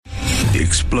The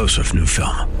explosive new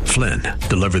film, Flynn,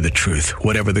 deliver the truth,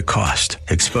 whatever the cost,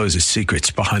 exposes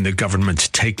secrets behind the government's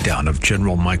takedown of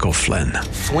General Michael Flynn.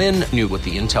 Flynn knew what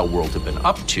the intel world had been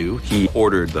up to. He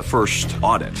ordered the first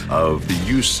audit of the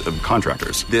use of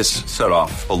contractors. This set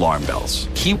off alarm bells.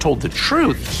 He told the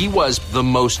truth. He was the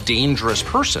most dangerous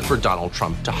person for Donald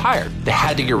Trump to hire. They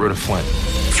had to get rid of Flynn.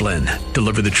 Flynn,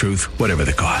 deliver the truth, whatever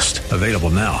the cost. Available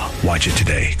now. Watch it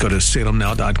today. Go to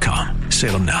salemnow.com.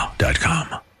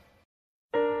 salemnow.com.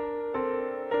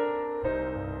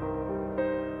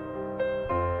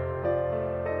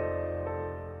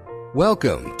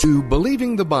 Welcome to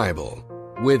Believing the Bible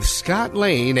with Scott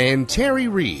Lane and Terry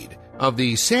Reed of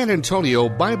the San Antonio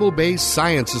Bible-Based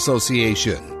Science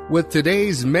Association, with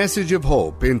today's message of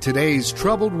hope in today's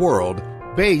troubled world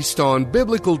based on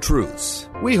biblical truths.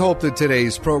 We hope that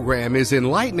today's program is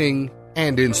enlightening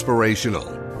and inspirational.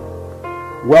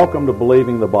 Welcome to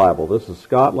Believing the Bible. This is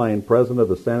Scott Lane, president of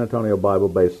the San Antonio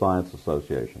Bible-Based Science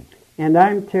Association. And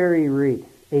I'm Terry Reed,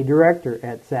 a director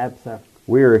at SABSA.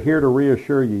 We are here to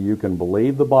reassure you you can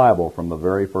believe the Bible from the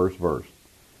very first verse.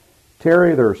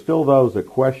 Terry, there are still those that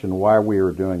question why we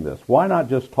are doing this. Why not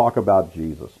just talk about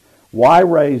Jesus? Why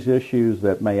raise issues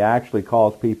that may actually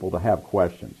cause people to have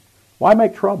questions? Why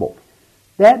make trouble?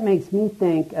 That makes me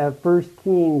think of 1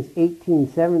 Kings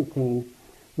 18:17,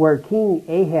 where King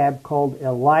Ahab called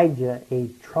Elijah a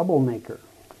troublemaker.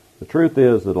 The truth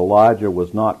is that Elijah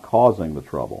was not causing the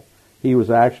trouble. He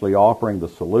was actually offering the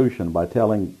solution by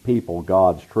telling people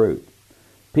God's truth.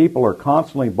 People are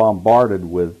constantly bombarded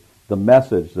with the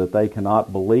message that they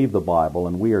cannot believe the Bible,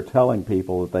 and we are telling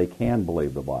people that they can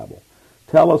believe the Bible.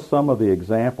 Tell us some of the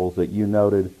examples that you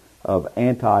noted of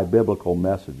anti-biblical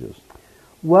messages.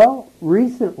 Well,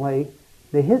 recently,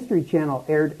 the History Channel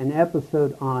aired an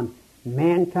episode on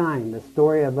Mankind, the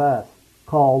Story of Us,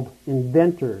 called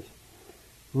Inventors.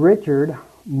 Richard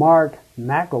Mark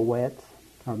Makowitz,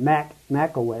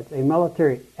 a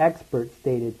military expert,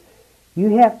 stated,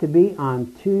 "You have to be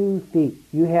on 2 feet.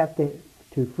 You have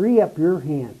to free up your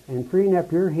hands, and freeing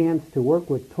up your hands to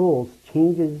work with tools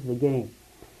changes the game.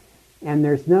 And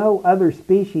there's no other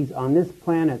species on this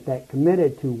planet that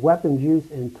committed to weapons use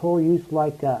and tool use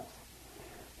like us."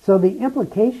 So the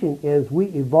implication is we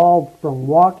evolved from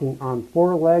walking on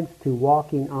 4 legs to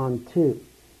walking on 2.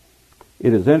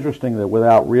 It is interesting that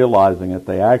without realizing it,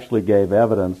 they actually gave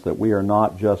evidence that we are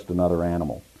not just another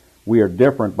animal. We are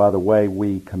different by the way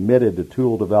we committed to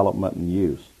tool development and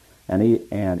use,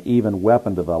 and even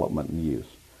weapon development and use.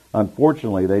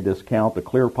 Unfortunately, they discount the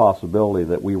clear possibility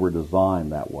that we were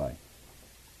designed that way.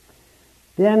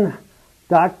 Then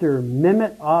Dr.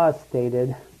 Mehmet Oz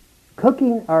stated,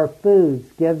 "Cooking our foods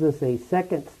gives us a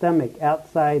second stomach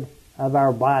outside of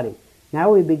our body.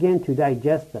 Now we begin to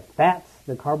digest the fats,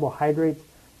 the carbohydrates,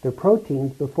 the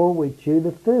proteins before we chew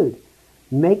the food,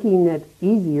 making it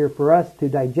easier for us to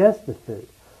digest the food,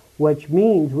 which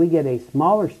means we get a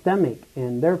smaller stomach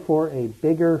and therefore a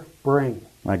bigger brain."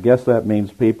 I guess that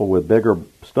means people with bigger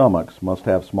stomachs must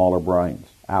have smaller brains.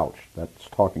 Ouch, that's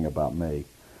talking about me.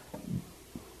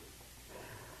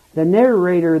 The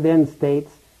narrator then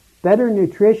states, "Better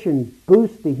nutrition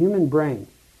boosts the human brain.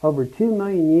 Over 2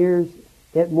 million years,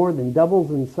 it more than doubles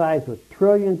in size with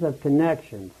trillions of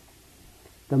connections.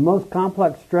 The most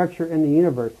complex structure in the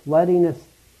universe, letting us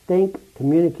think,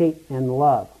 communicate, and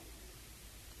love."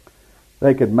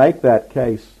 They could make that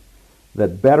case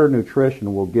that better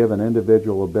nutrition will give an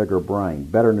individual a bigger brain.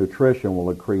 Better nutrition will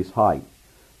increase height.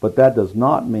 But that does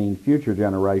not mean future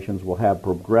generations will have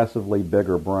progressively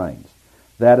bigger brains.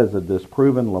 That is a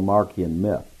disproven Lamarckian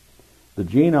myth. The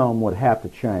genome would have to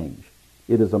change.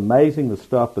 It is amazing the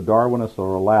stuff the Darwinists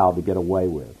are allowed to get away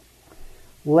with.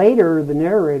 Later, the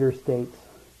narrator states,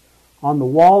 "On the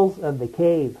walls of the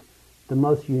cave, the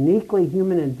most uniquely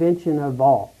human invention of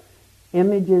all,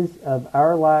 images of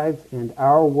our lives and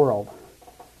our world,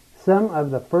 some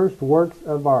of the first works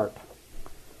of art."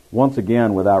 Once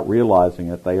again, without realizing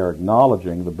it, they are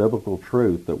acknowledging the biblical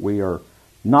truth that we are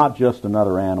not just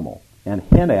another animal, and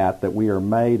hint at that we are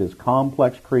made as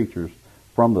complex creatures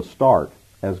from the start,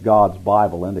 as God's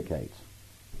Bible indicates.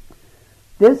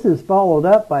 This is followed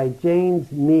up by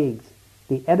James Meigs,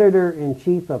 the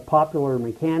editor-in-chief of Popular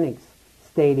Mechanics,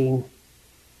 stating,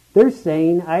 "They're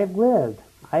saying I've lived.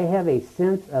 I have a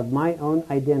sense of my own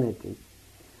identity.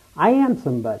 I am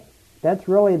somebody." That's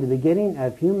really the beginning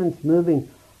of humans moving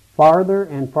farther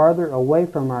and farther away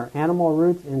from our animal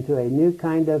roots into a new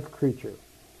kind of creature.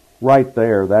 Right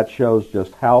there, that shows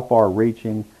just how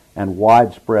far-reaching and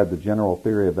widespread the general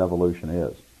theory of evolution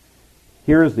is.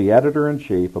 Here is the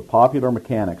editor-in-chief of Popular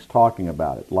Mechanics talking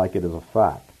about it like it is a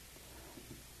fact.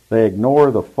 They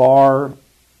ignore the far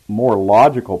more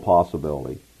logical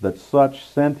possibility that such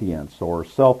sentience or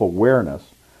self-awareness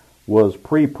was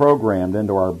pre-programmed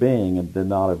into our being and did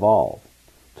not evolve.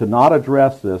 To not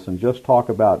address this and just talk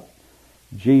about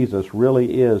Jesus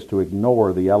really is to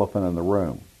ignore the elephant in the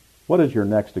room. What is your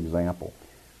next example?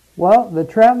 Well, the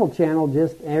Travel Channel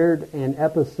just aired an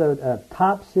episode of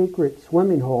Top Secret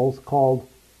Swimming Holes called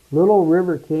Little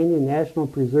River Canyon National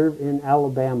Preserve in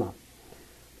Alabama.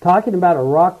 Talking about a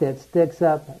rock that sticks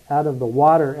up out of the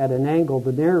water at an angle,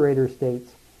 the narrator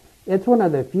states, "It's one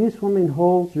of the few swimming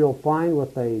holes you'll find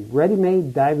with a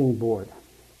ready-made diving board."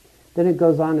 Then it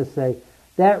goes on to say,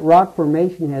 "That rock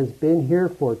formation has been here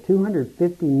for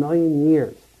 250 million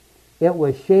years. It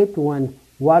was shaped when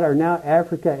what are now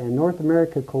Africa and North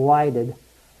America collided,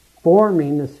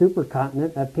 forming the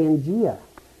supercontinent of Pangaea."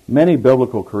 Many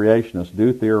biblical creationists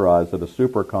do theorize that a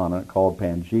supercontinent called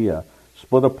Pangaea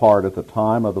split apart at the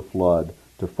time of the flood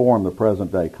to form the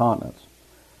present-day continents.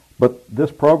 But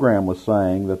this program was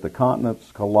saying that the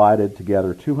continents collided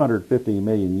together 250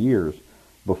 million years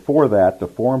before that to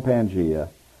form Pangaea,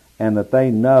 and that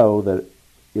they know that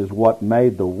is what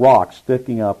made the rock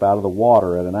sticking up out of the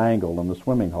water at an angle in the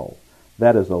swimming hole.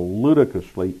 That is a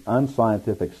ludicrously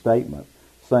unscientific statement,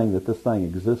 saying that this thing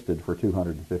existed for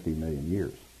 250 million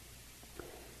years.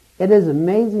 It is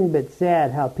amazing but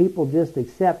sad how people just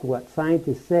accept what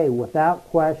scientists say without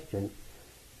question,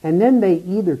 and then they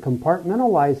either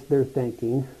compartmentalize their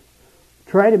thinking,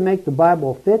 try to make the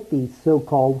Bible fit the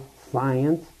so-called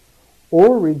science,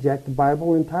 or reject the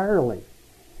Bible entirely.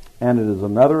 And it is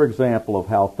another example of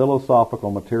how philosophical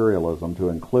materialism, to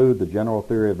include the general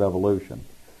theory of evolution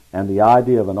and the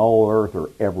idea of an old earth,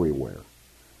 are everywhere.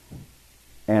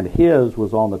 And his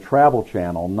was on the Travel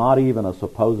Channel, not even a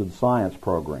supposed science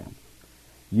program.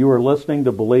 You are listening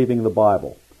to Believing the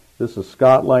Bible. This is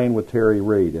Scott Lane with Terry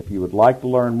Reed. If you would like to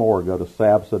learn more, go to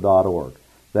sabsa.org.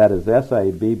 That is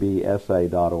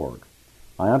sabbsa.org.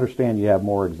 I understand you have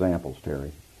more examples,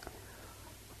 Terry.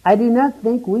 I do not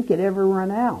think we could ever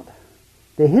run out.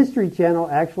 The History Channel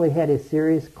actually had a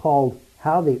series called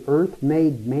How the Earth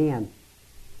Made Man.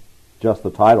 Just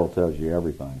the title tells you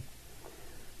everything.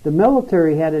 The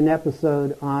military had an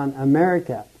episode on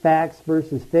America, facts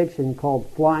versus fiction, called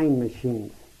Flying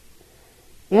Machines.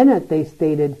 In it, they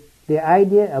stated, the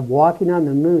idea of walking on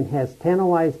the moon has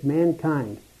tantalized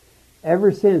mankind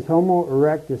ever since Homo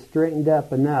erectus straightened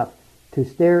up enough to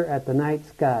stare at the night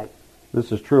sky.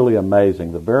 This is truly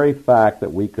amazing. The very fact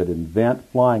that we could invent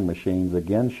flying machines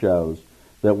again shows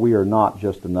that we are not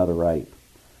just another ape.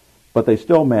 But they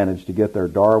still managed to get their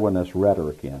Darwinist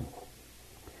rhetoric in.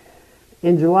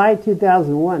 In July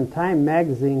 2001, Time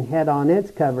magazine had on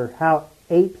its cover How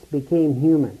Apes Became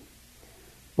Human.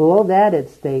 Below that it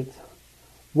states,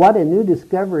 what a new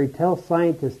discovery tells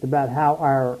scientists about how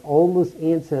our oldest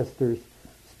ancestors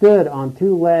stood on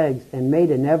two legs and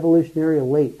made an evolutionary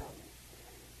leap.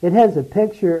 It has a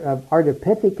picture of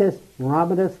Ardipithecus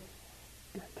ramidus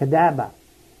cadaba.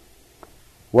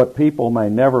 What people may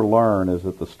never learn is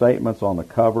that the statements on the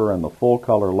cover and the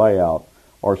full-color layout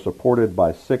are supported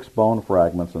by 6 bone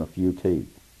fragments and a few teeth.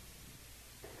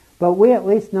 But we at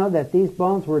least know that these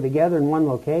bones were together in one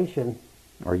location.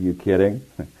 Are you kidding?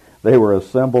 They were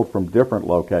assembled from different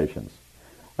locations.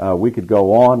 We could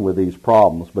go on with these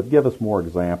problems, but give us more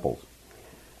examples.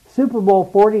 Super Bowl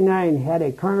 49 had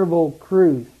a Carnival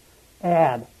Cruise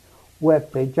ad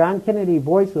with the John Kennedy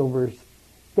voiceovers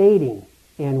stating,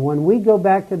 and when we go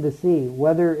back to the sea,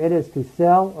 whether it is to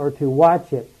sell or to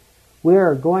watch it, we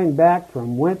are going back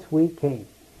from whence we came.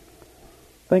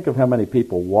 Think of how many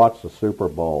people watch the Super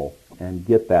Bowl and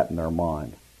get that in their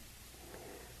mind.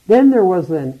 Then there was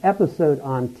an episode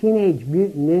on Teenage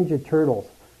Mutant Ninja Turtles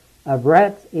of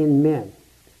Rats in Men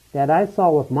that I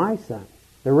saw with my son.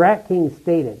 The Rat King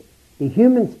stated, the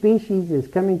human species is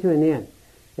coming to an end.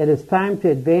 It is time to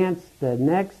advance the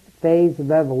next phase of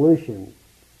evolution.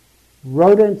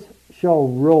 Rodents shall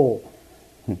rule.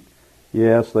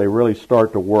 Yes, they really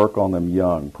start to work on them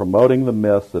young, promoting the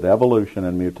myths that evolution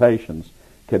and mutations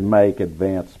can make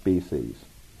advanced species.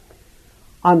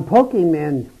 On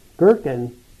Pokemon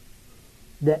Gherkin,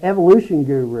 the evolution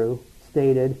guru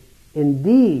stated,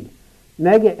 indeed,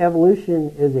 Mega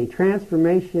Evolution is a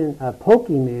transformation of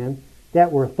Pokemon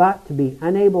that were thought to be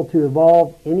unable to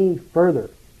evolve any further.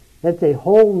 That's a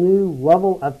whole new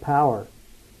level of power.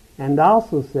 And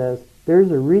also says,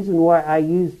 there's a reason why I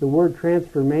use the word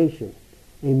transformation.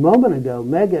 A moment ago,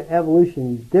 Mega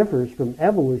Evolution differs from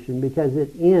evolution because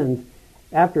it ends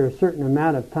after a certain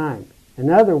amount of time. In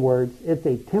other words, it's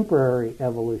a temporary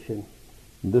evolution.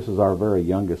 This is our very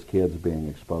youngest kids being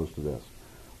exposed to this.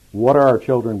 What are our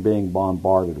children being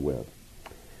bombarded with?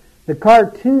 The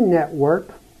Cartoon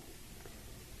Network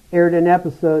aired an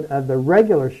episode of the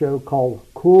regular show called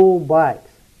Cool Bikes.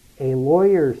 A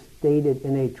lawyer stated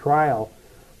in a trial,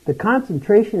 "The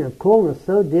concentration of coolness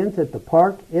so dense at the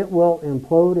park, it will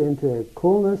implode into a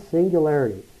coolness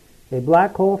singularity, a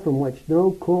black hole from which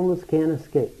no coolness can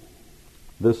escape."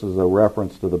 This is a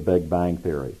reference to the Big Bang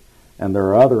Theory. And there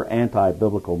are other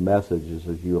anti-biblical messages,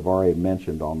 as you have already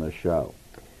mentioned on this show.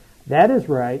 That is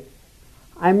right.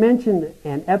 I mentioned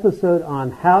an episode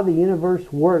on how the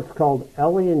universe works called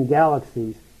Alien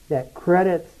Galaxies that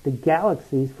credits the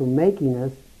galaxies for making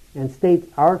us and states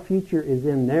our future is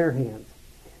in their hands.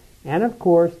 And of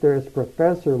course, there is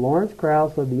Professor Lawrence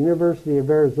Krauss of the University of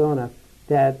Arizona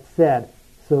that said,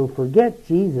 "So forget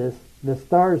Jesus, the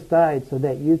stars died so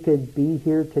that you could be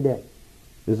here today."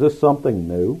 Is this something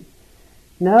new?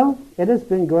 No, it has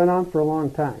been going on for a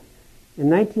long time. In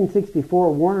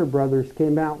 1964, Warner Brothers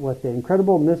came out with The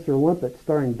Incredible Mr. Limpet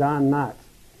starring Don Knotts.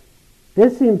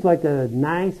 This seems like a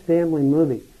nice family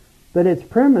movie, but its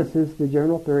premise is the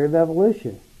general theory of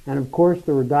evolution. And of course,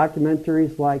 there were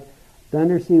documentaries like The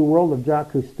Undersea World of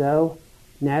Jacques Cousteau,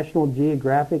 National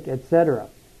Geographic, etc.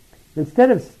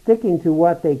 Instead of sticking to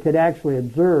what they could actually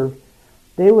observe,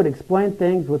 they would explain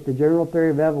things with the general theory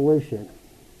of evolution.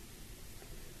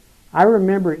 I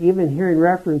remember even hearing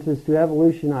references to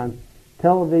evolution on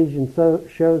television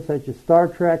shows such as Star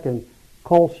Trek and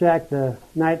Kolchak the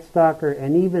Night Stalker,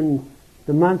 and even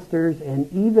the Munsters,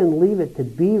 and even Leave It to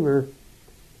Beaver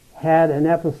had an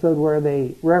episode where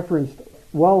they referenced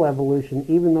well evolution,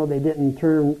 even though they didn't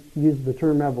use the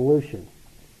term evolution.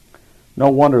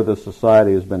 No wonder the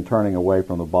society has been turning away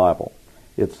from the Bible.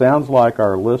 It sounds like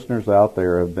our listeners out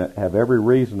there have every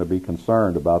reason to be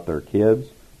concerned about their kids,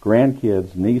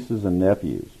 grandkids, nieces, and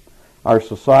nephews. Our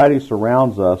society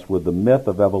surrounds us with the myth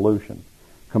of evolution.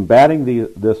 Combating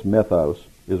this mythos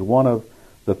is one of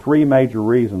the three major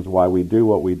reasons why we do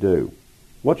what we do.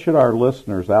 What should our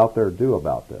listeners out there do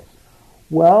about this?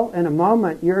 Well, in a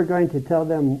moment, you're going to tell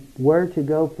them where to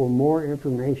go for more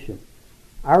information.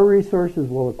 Our resources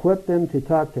will equip them to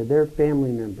talk to their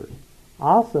family members.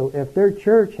 Also, if their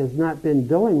church has not been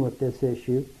dealing with this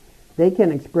issue, they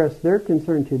can express their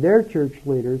concern to their church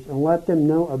leaders and let them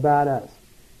know about us.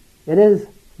 It is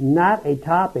not a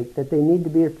topic that they need to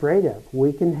be afraid of.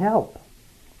 We can help.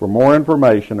 For more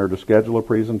information or to schedule a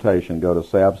presentation, go to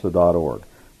sabsa.org.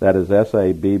 That is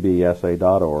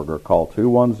sabbsa.org, or call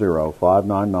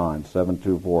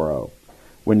 210-599-7240.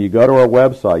 When you go to our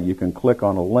website, you can click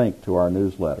on a link to our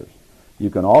newsletters. You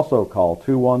can also call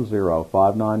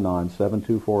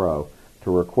 210-599-7240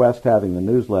 to request having the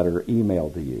newsletter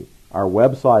emailed to you. Our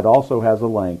website also has a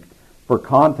link for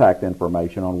contact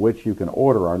information on which you can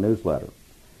order our newsletter.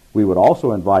 We would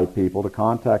also invite people to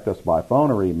contact us by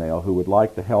phone or email who would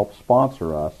like to help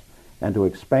sponsor us and to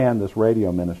expand this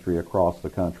radio ministry across the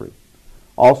country.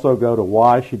 Also go to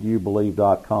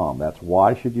whyshouldyoubelieve.com. That's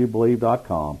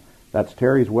whyshouldyoubelieve.com. That's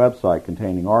Terry's website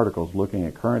containing articles looking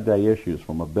at current day issues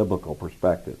from a biblical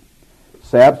perspective.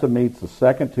 SABSA meets the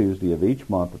second Tuesday of each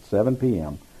month at 7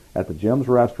 p.m. at the Jim's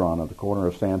Restaurant at the corner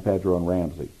of San Pedro and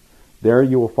Ramsey. There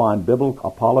you will find biblical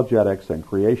apologetics and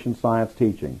creation science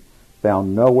teaching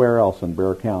found nowhere else in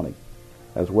Bexar County,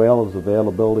 as well as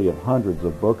availability of hundreds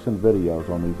of books and videos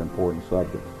on these important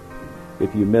subjects.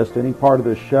 If you missed any part of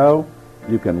this show,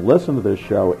 you can listen to this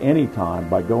show anytime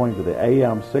by going to the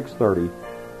AM 630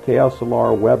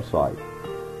 KSLR website.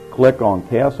 Click on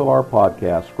KSLR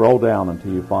Podcast, scroll down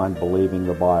until you find Believing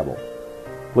the Bible.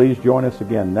 Please join us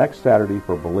again next Saturday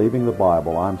for Believing the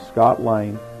Bible. I'm Scott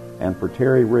Lane, and for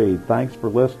Terry Reed, thanks for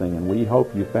listening, and we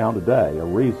hope you found today a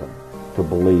reason to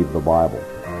believe the Bible.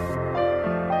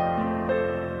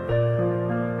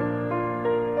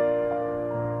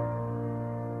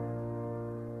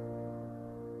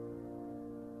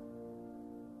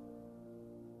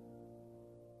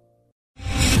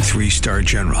 Three-star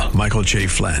General Michael J.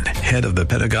 Flynn, head of the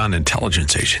Pentagon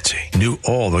Intelligence Agency, knew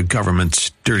all the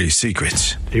government's dirty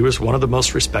secrets. He was one of the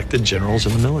most respected generals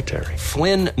in the military.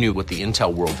 Flynn knew what the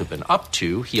intel world had been up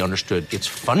to. He understood its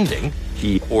funding.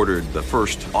 He ordered the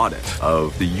first audit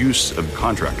of the use of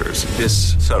contractors.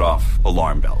 This set off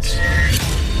alarm bells.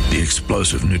 The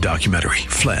explosive new documentary,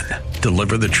 Flynn,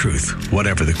 Deliver the Truth,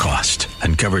 Whatever the Cost,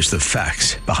 uncovers the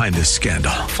facts behind this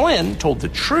scandal. Flynn told the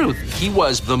truth. He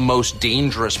was the most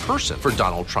dangerous person for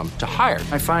Donald Trump to hire.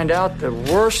 I find out the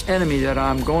worst enemy that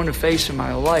I'm going to face in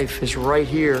my life is right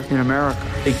here in America.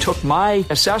 They took my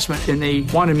assessment and they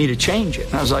wanted me to change it.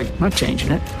 And I was like, I'm not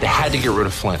changing it. They had to get rid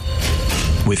of Flynn.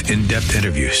 With in-depth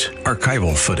interviews,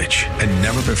 archival footage, and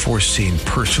never-before-seen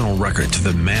personal records of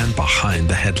the man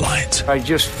behind the headlines. I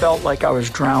just felt like I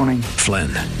was drowning. Flynn,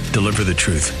 Deliver the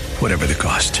Truth, Whatever the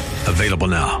Cost. Available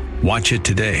now. Watch it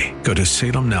today. Go to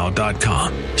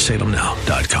salemnow.com.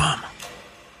 salemnow.com.